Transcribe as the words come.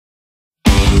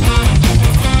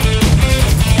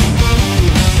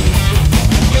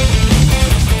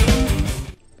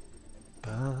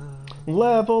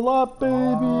Level up, baby!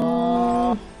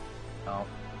 Oh.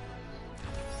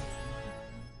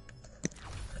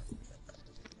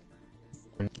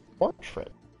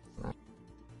 Portrait.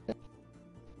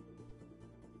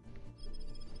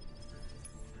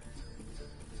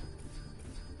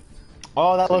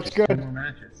 Oh, that looks good.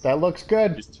 That looks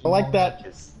good. I like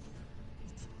that.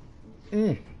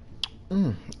 Oh.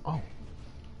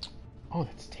 Oh,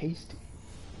 that's tasty.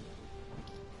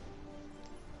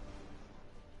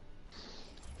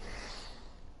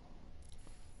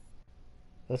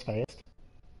 That's fast.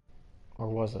 Or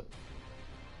was it?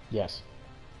 Yes.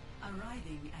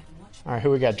 Alright, who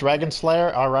we got? Dragon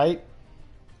Slayer, alright.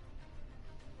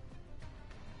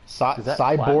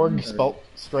 Cyborg, spelled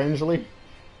strangely.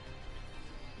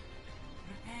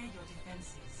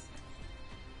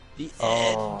 The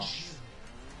edge.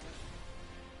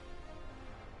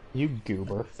 You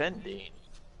goober. Defending.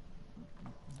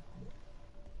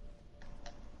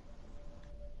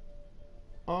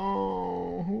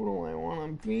 Oh, who do I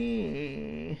want to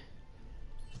be?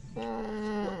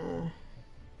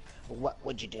 What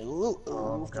would you do?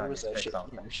 Oh, there was a shit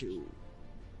something. in your shoe.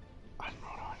 I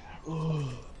don't know.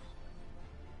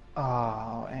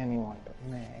 Oh, anyone but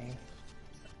me.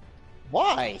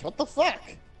 Why? What the fuck?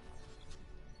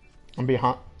 Can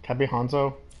I be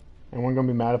Hanzo? Anyone gonna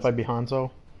be mad if I be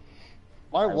Hanzo?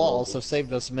 My walls have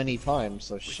saved us many times,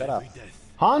 so shut up.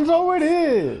 Hanzo it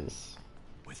is!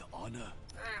 With honor.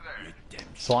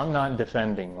 So I'm not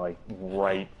defending, like,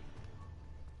 right,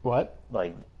 What?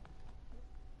 like,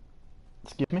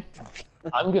 Excuse me?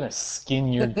 I'm gonna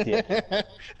skin your dick.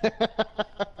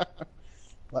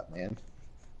 What, man?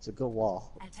 It's a good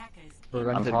wall. I'm We're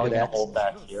probably gonna hold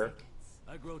back here.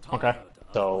 Okay.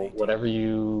 So whatever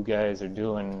you guys are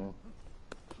doing,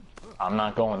 I'm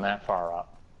not going that far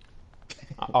up.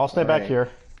 I'll stay back Right. here.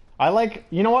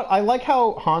 You know what? I like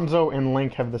how Hanzo and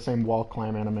Link have the same wall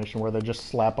climb animation where they just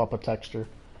slap up a texture.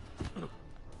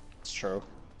 It's true.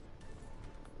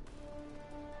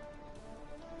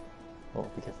 Well,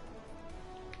 because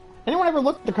Anyone ever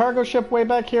look at the cargo ship way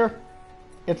back here?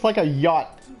 It's like a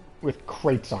yacht with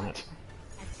crates on it.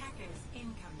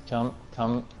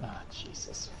 come, ah,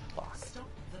 Jesus, fuck.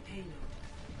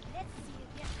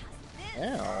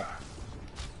 Ow.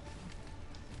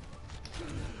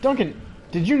 Duncan,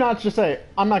 did you not just say,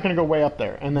 I'm not gonna go way up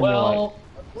there, and then you're Well,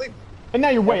 like... And now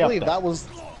you're way I up believe there.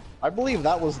 I believe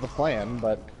that was the plan,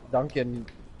 but Duncan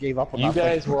gave up on you that.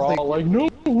 guys were all like, no,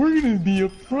 we're gonna be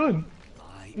up front.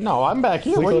 No, I'm back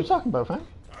here. What are you talking about, fam?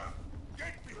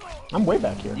 I'm way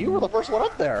back here. You were the first one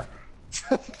up there.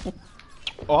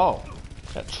 Oh,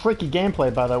 that tricky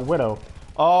gameplay by the Widow.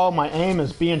 Oh, my aim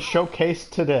is being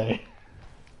showcased today.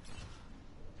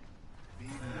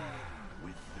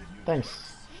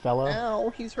 Thanks, fella.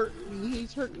 Ow, he's hurting me.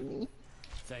 He's hurting me.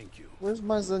 Thank you. Where's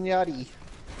my Zenyatta?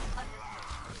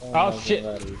 Oh, my shit.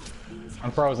 Zenyatta.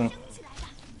 I'm frozen.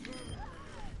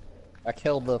 I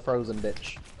killed the frozen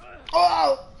bitch.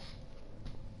 Oh!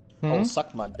 Oh,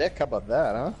 suck my dick. How about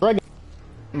that, huh? Drag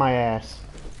my ass.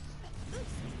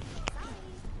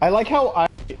 I like how I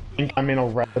think I'm in a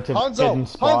relative hidden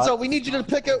spot. Hanzo, we need you to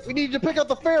pick out. We need you to pick out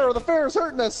the fair. The fair is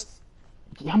hurting us.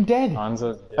 Yeah, I'm dead.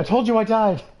 Hanzo. I told you I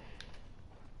died.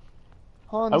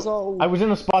 Hanzo. I was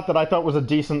in a spot that I thought was a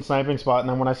decent sniping spot, and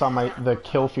then when I saw the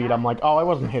kill feed, I'm like, oh, I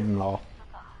wasn't hidden at all.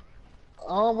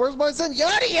 Oh, where's my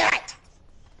Zenyatta at?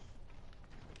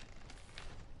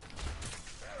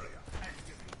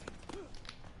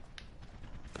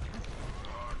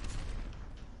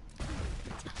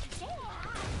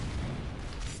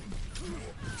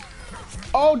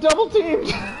 Oh, double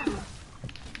teamed!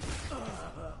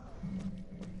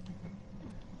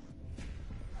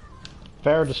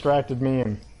 Fair distracted me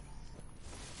and...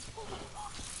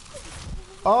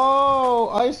 Oh,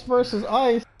 ice versus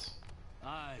ice!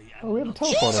 Oh, we have a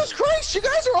teleporter. Jesus Christ, you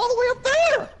guys are all the way up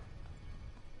there!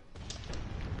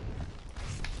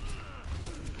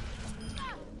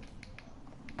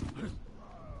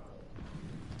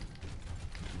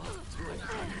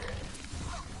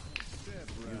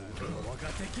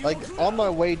 Like, on my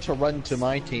way to run to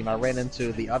my team, I ran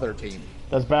into the other team.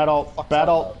 That's bad ult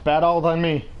on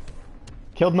me.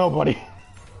 Killed nobody.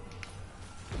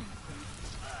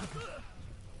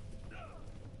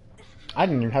 I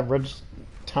didn't even have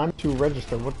time to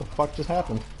register. What the fuck just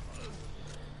happened?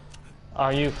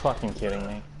 Are you fucking kidding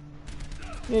me?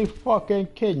 You fucking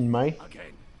kidding me?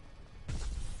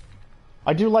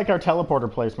 I do like our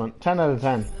teleporter placement. 10 out of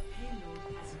 10.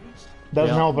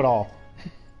 Doesn't help at all.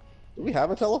 Do we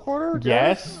have a teleporter?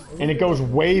 Yes, and it goes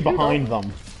way behind them.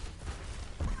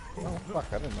 Oh fuck,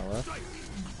 I didn't know that.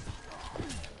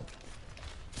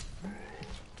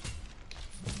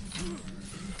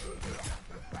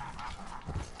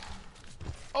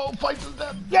 Oh, fight to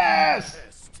the death.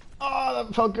 Yes! Oh,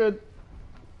 that felt good.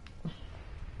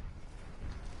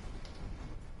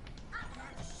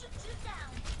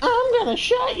 I'm gonna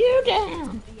shut you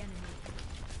down.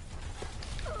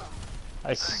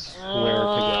 I swear to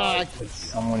God, could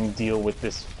someone deal with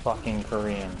this fucking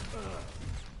Korean?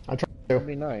 I tried That'd to.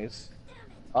 be nice.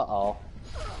 Uh-oh.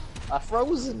 I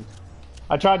frozen.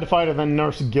 I tried to fight her, then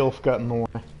Nurse Gilf got in the way.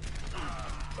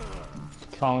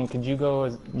 Colin, could you go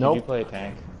as... Could Nope. you play a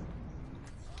tank?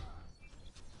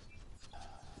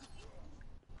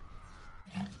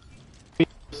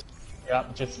 Yeah,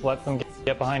 just let them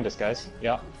get behind us, guys.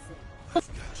 Yeah.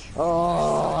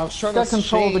 Oh, I was trying Got to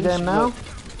control of the change game now. what-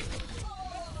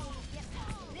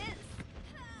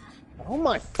 Oh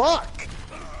my fuck!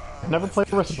 I've never played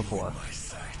Orisa before.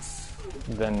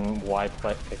 Then why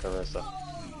pick Orisa?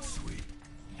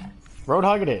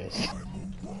 Roadhog it is.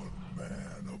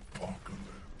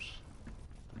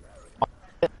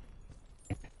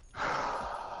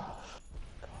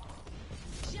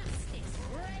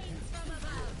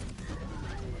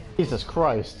 Jesus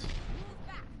Christ.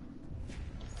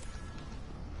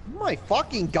 Oh my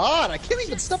fucking god! I can't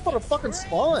even step on a fucking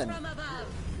spawn!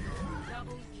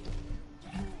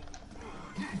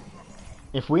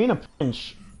 If we in a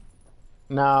pinch...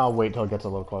 Nah, I'll wait till it gets a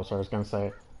little closer, I was gonna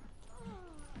say.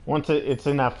 Once it's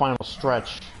in that final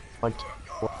stretch, like...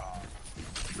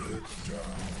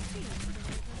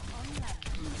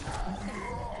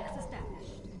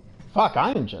 Fuck,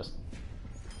 I am just...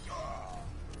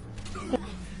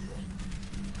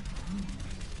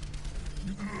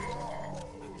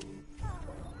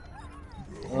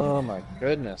 Oh my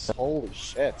goodness, holy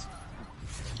shit.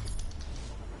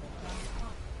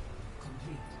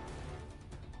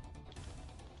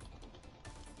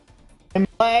 And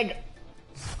lag!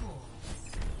 Score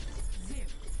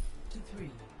 0-3.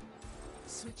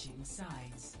 Switching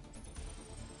sides.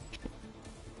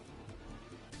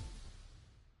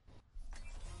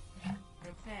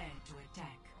 Prepare to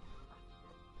attack.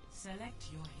 Select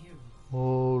your hero.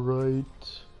 Alright.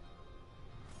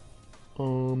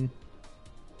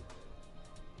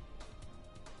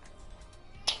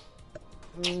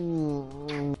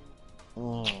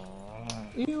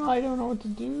 Ew, I don't know what to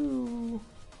do.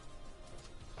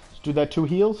 Let's do that 2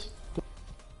 heals.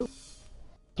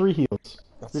 3 heals.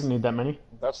 We didn't need that many.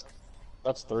 That's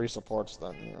 3 supports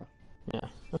then, yeah. Yeah,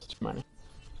 that's too many.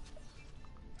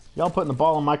 Y'all putting the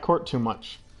ball in my court too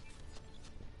much.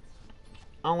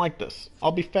 I don't like this.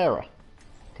 I'll be Pharah.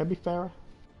 Can I be Pharah?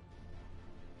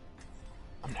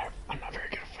 I'm not very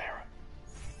good at Pharah.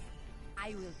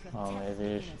 Oh, maybe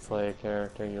you should play a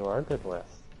character you are good with.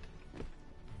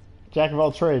 Jack of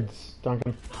all trades,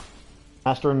 Duncan.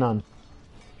 Master of none.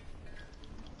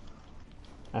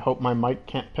 I hope my mic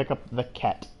can't pick up the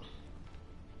cat.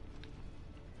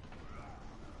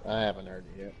 I haven't heard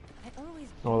it yet.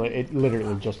 Well, it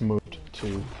literally just moved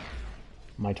to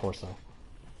my torso.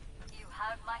 You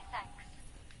have my thanks.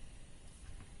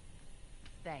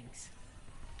 Thanks.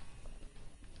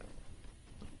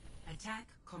 Attack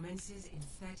commences in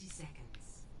 30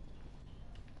 seconds.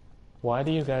 Why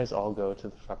do you guys all go to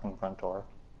the fucking front door?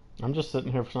 I'm just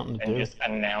sitting here for something to And do. just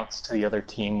announce to the other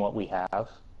team what we have?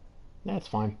 Yeah, it's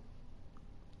fine.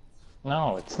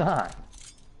 No, it's not.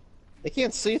 They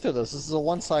can't see through this. This is a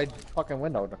one-side fucking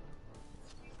window.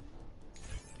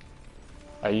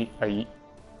 Are you... I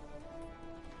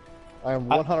am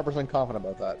 100% confident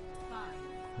about that.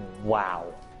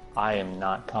 Wow. I am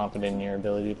not confident in your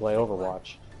ability to play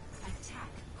Overwatch. Attack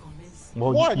commences.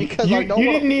 Well, Why? you, Because you, I know you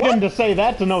what- didn't need what? him to say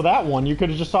that to know that one. You could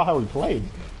have just saw how he played.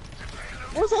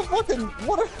 What's that fucking...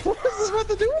 What is this about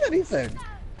to do with anything?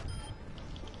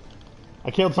 I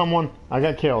killed someone. I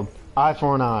got killed. Eye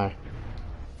for an eye.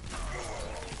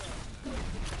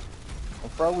 I'm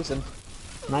frozen.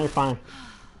 Now you're fine.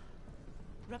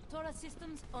 Raptora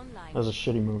systems online. That was a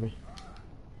shitty movie.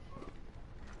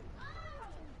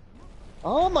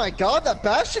 Oh my god, that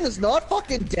Bastion is not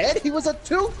fucking dead. He was at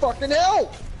 2 fucking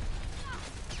health.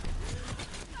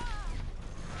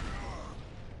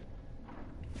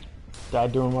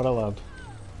 Died doing what I loved.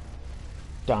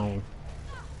 Dying.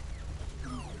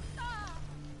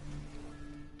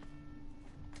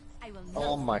 I will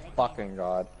Oh not my let fucking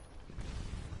god.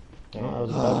 Well, that was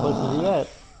a bad place to do that.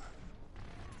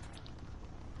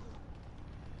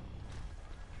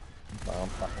 I'm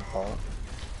fucking falling.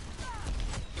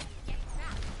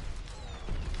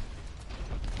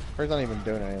 He's not even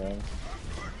doing anything.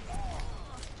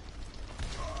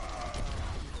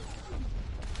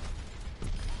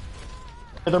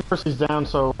 Their mercy's down,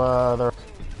 so they're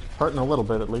hurting a little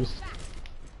bit at least.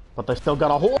 But they still got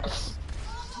a horse!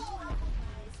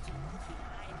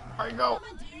 There you go.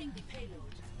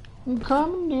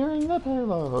 Commandeering the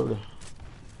payload.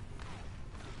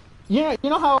 Yeah, you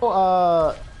know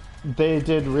how they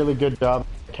did really good job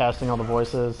casting all the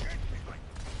voices?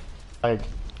 Like,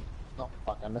 Oh,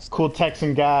 fuck, I missed cool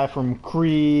Texan guy from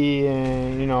Cree,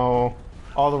 and, you know,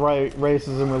 all the right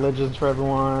races and religions for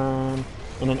everyone,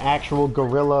 and an actual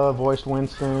gorilla voiced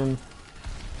Winston.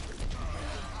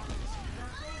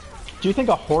 Do you think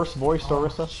a horse voiced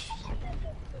Orisa?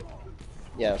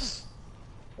 Yes.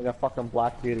 Like a fucking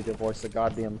Black Beauty to voice the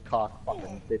goddamn cock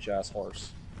fucking bitch ass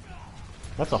horse.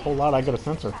 That's a whole lot I gotta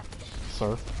censor,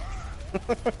 sir.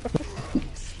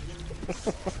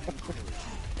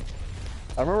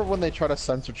 I remember when they tried to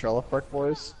censor Trellifork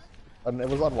voice, and it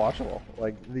was unwatchable.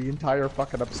 Like, the entire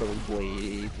fucking episode was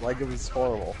bleed. Like, it was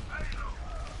horrible.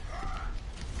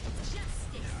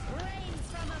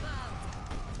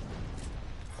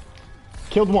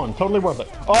 Killed one, totally worth it.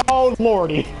 Oh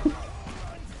lordy!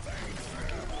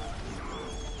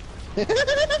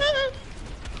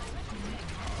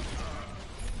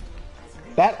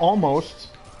 That almost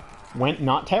went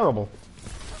not terrible.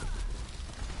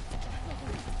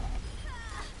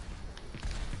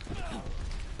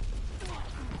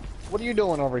 What are you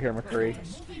doing over here, McCree?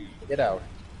 Get out.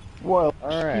 Well,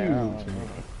 Alright. Shield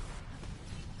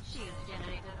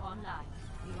generator online.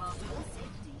 You are with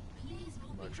safety. Please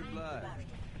Much obliged.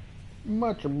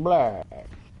 much obliged.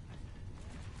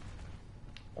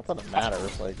 Not that it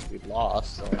matters, like, we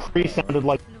lost, so... Cree sounded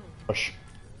like Bush.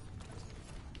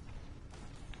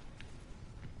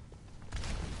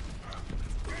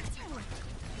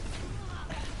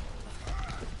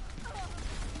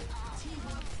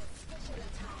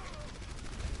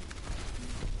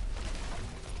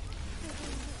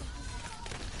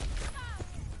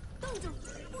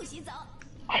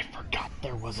 I forgot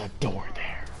there was a door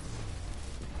there.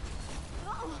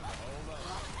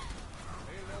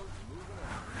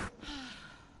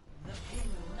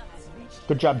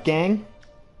 Good job, gang.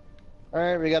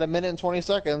 Alright, we got a minute and 20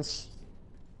 seconds.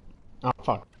 Oh,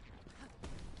 fuck.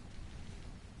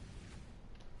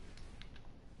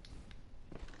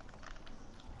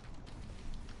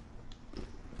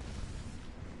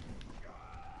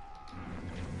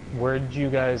 Where'd you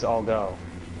guys all go?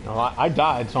 No, I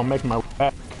died, so I'm making my way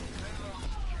back.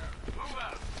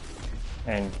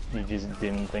 And you just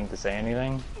didn't think to say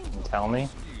anything and tell me?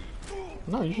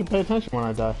 No, you should pay attention when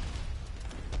I die.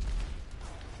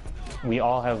 We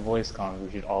all have voice comms.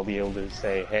 We should all be able to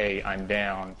say, hey, I'm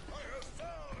down.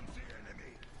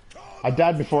 I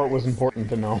died before it was important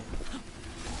to know.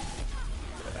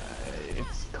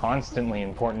 It's constantly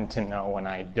important to know when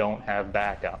I don't have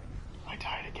backup. I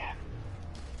died again.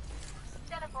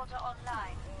 teleporter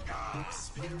online.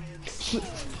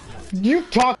 You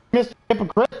talk, Mr.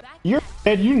 Hypocrite. You're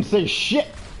dead. You didn't say shit.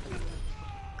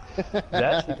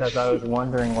 That's because I was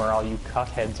wondering where all you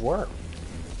cuckheads were.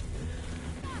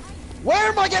 Where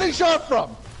am I getting shot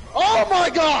from? Oh my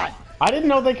god! I didn't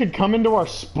know they could come into our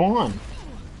spawn.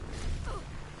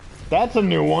 That's a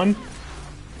new one.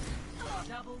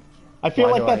 I feel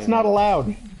Why like do I that's even- not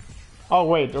allowed. Oh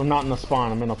wait, I'm not in the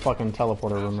spawn. I'm in a fucking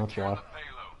teleporter room. That's why.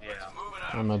 Yeah.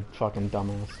 I'm a fucking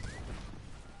dumbass.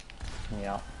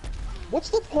 Yeah. What's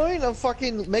the point of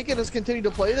fucking making us continue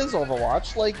to play this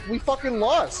Overwatch? Like, we fucking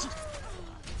lost.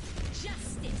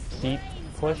 Keep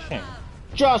pushing.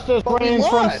 Justice But we reigns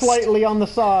from lost. slightly on the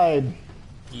side.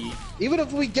 Even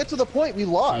if we get to the point, we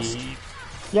lost.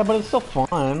 Yeah, but it's still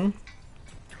fun.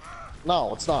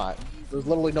 No, it's not. There's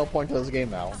literally no point to this game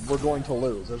now. We're going to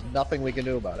lose. There's nothing we can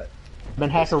do about it. Been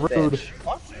hacker rude. Bitch.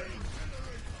 What?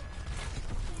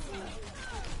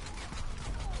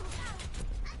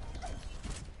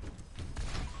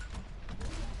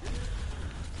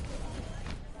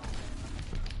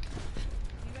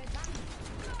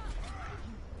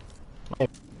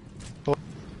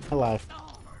 My life.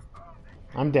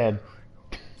 I'm dead.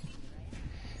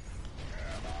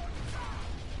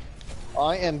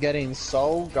 I am getting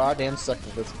so goddamn sick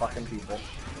of this fucking people.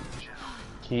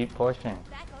 Keep pushing.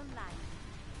 Back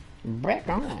online. Back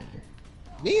on.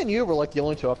 Me and you were like the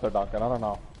only two up there, Duncan. I don't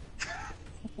know.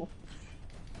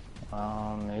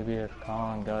 Maybe if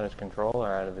Colin got his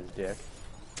controller out of his dick.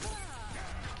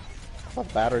 I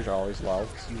thought batteries are always low.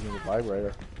 It's using the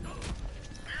vibrator.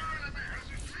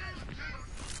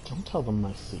 Don't tell them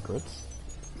my secrets.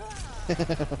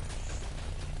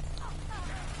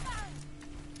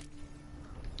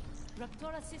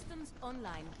 Raptora systems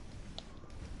online.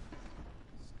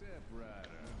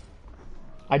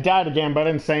 I died again, but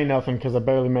I didn't say nothing because I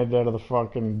barely made it out of the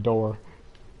fucking door.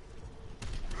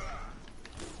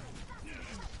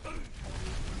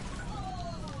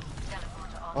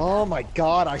 Oh my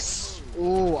god,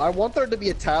 Ooh, I want there to be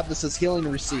a tab that says healing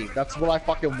received. That's what I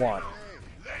fucking want.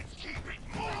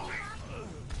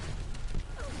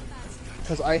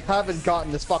 Because I haven't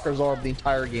gotten this fucker's orb the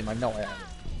entire game. I know I haven't.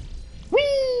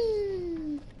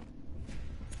 Whee!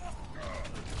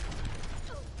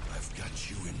 I've got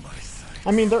you in my sight.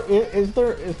 I mean, is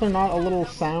there not a little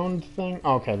sound thing?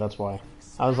 Oh, okay, that's why.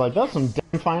 I was like, that's some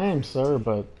damn fine aim, sir,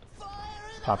 but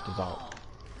popped his out.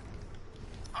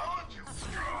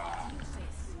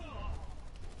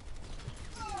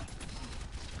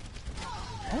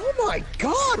 Oh my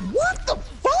god, what the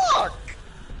fuck?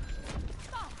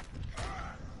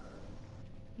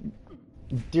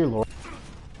 Dear Lord.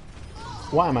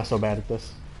 Why am I so bad at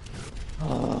this?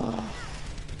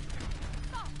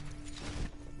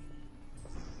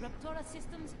 Raptora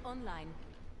systems online.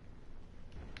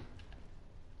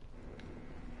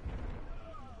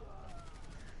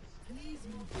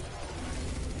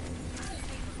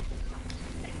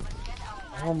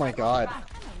 Oh my god.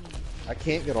 I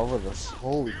can't get over this.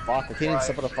 Holy fuck, I can't even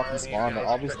step out a fucking spawn. They're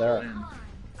always there.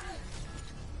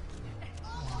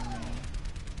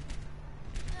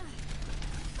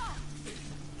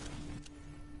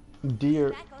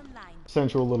 Dear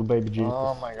sensual little baby Jesus.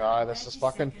 Oh my god, this is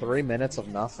fucking 3 minutes of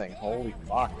nothing. Holy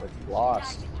fuck, we're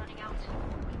lost.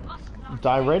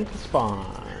 Die right at the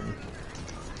spawn.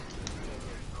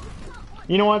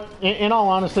 You know what? In all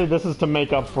honesty, this is to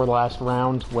make up for the last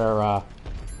round where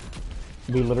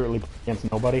we literally played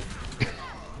against nobody.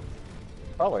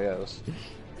 Probably is.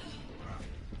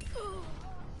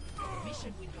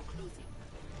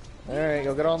 Alright,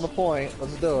 go get on the point.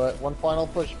 Let's do it. One final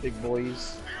push, big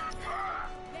boys.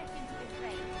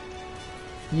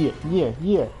 Yeah.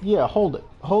 Hold it.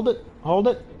 Hold.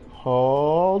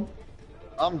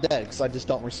 I'm dead because I just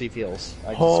don't receive heals. I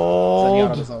just Hold.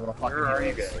 Zenyatta doesn't know what a fucking Where are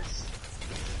you heal is. guys?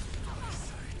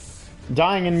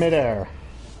 Dying in midair.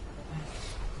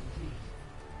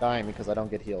 Dying because I don't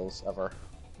get heals ever.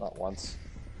 Not once.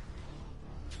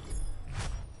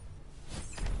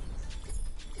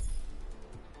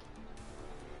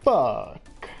 Fuck.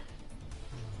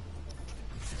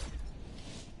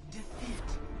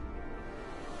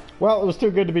 Well, it was too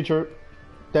good to be true.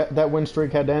 That win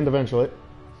streak had to end eventually.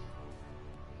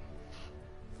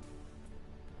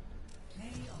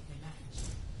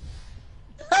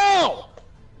 Ow!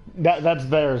 That's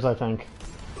theirs, I think.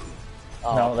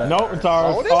 No, that's No, it's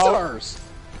ours. Oh, it is ours!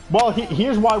 Well,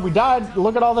 here's why we died.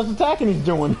 Look at all this attacking he's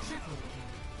doing.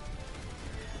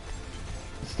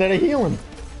 Instead of healing.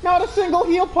 Not a single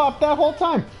heal pop that whole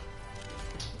time.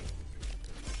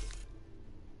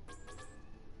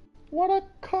 What a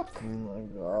cuck. Oh my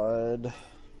god.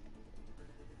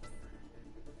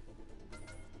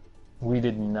 We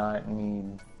did not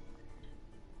need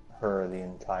her the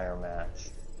entire match.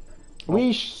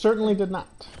 We certainly did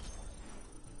not.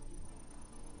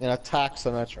 In attack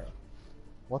Symmetra.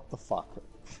 What the fuck?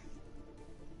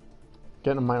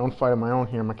 Getting in my own fight of my own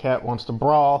here. My cat wants to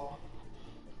brawl.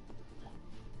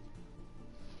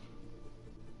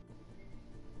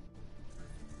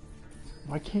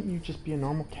 Why can't you just be a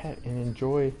normal cat and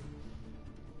enjoy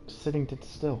sitting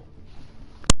still?